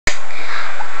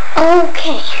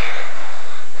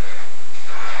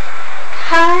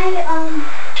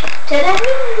that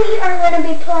means we are going to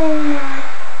be playing,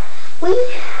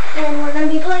 we're going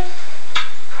to be playing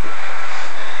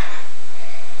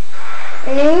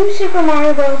New Super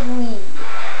Mario Bros. Wii.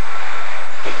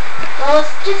 Well,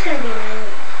 it's just going to be me.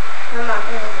 I'm not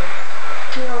going to.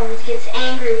 He always gets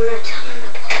angry when I tell him to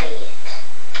play it.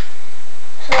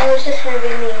 So it's just going to be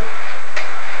me.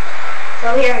 So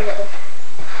here I go.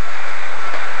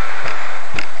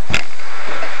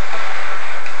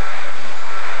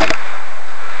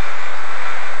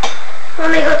 Let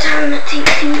me go turn the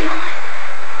TV on.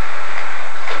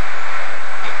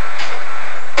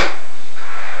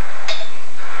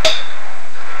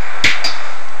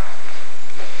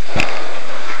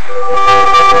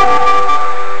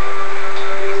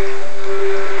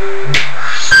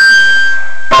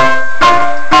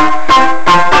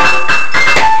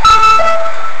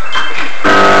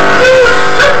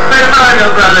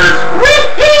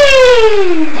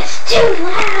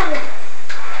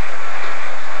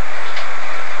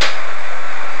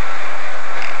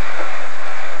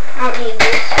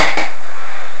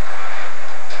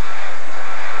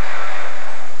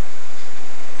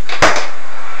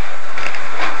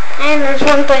 And there's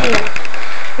one thing.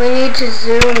 We need to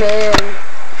zoom in.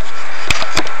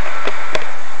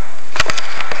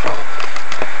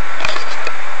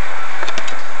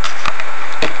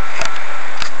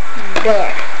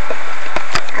 There.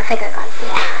 I think I got it.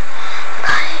 Yeah. I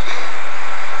got it.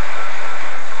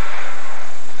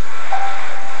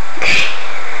 Okay.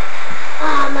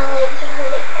 Oh, my legs are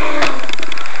hurting. Ow.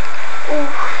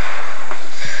 Ooh.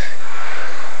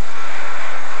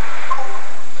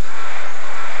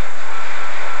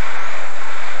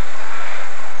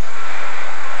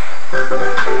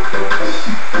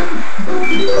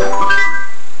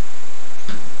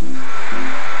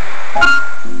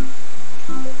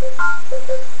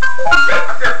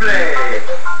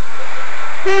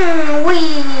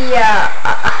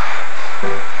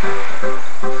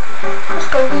 Let's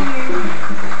go here.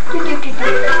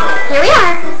 Here we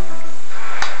are.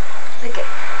 Okay.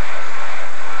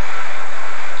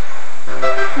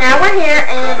 Now we're here,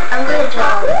 and I'm gonna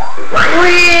jump.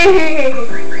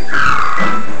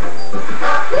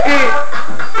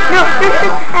 No,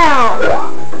 ow,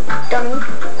 dummy.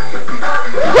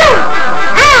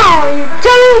 Ow, you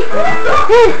dummy.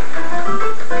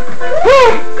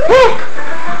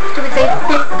 Stupid thing.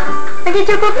 I can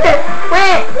jump up there.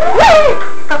 Wait.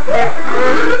 Up there.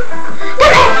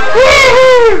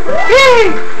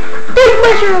 Big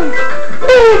mushroom.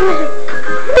 Big.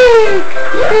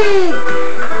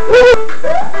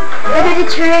 I did a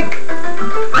trick.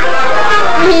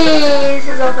 This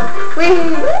is awesome.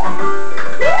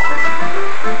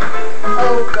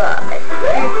 Oh god.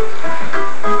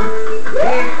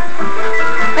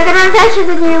 I can run faster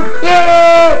than you.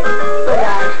 Yay! Oh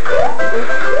god.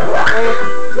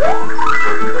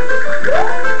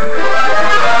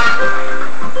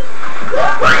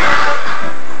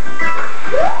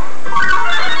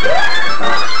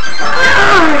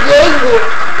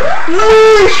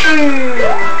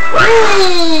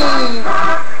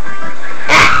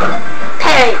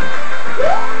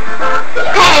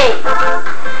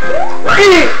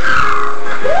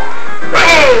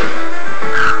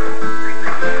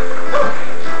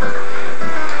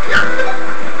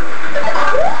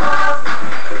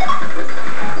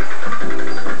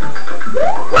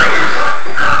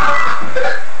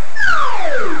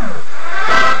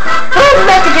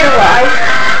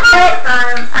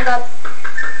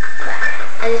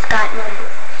 I just got numbers.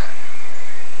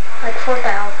 Like 4,000.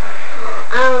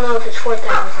 I don't know if it's 4,000.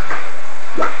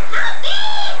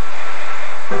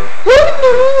 Help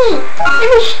me!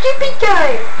 I'm a stupid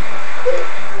guy!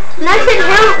 And I said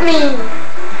help me!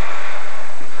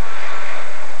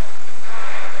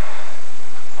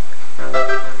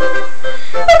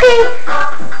 Okay.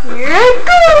 Here I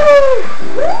go!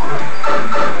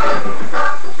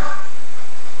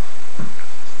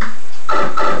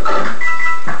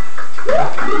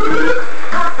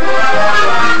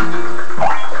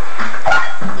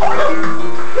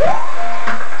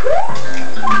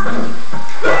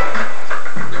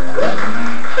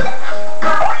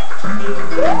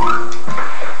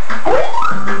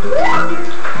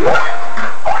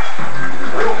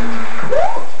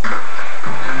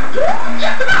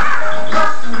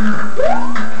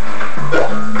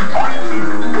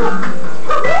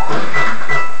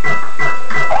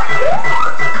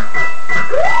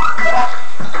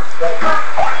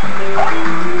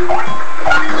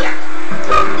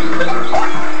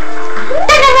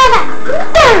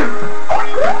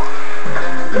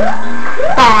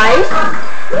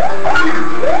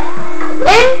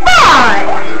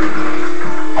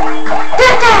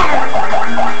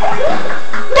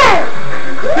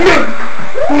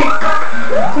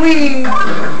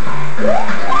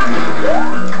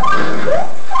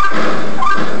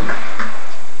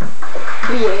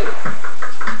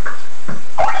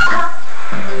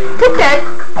 Okay.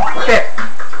 Sure.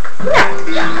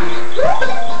 Yeah.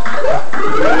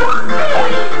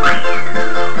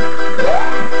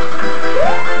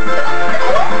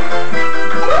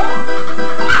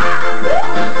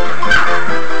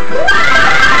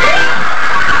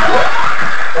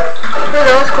 Oh,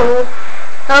 that was cool.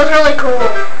 That was really cool.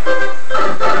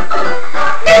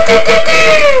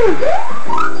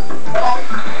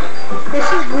 This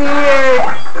is weird.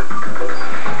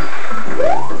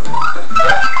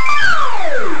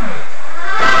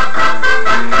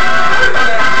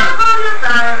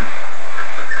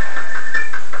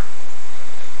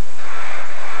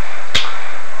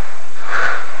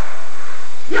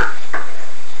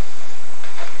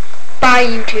 Bye,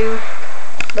 YouTube.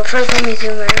 But first, let me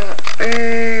zoom out.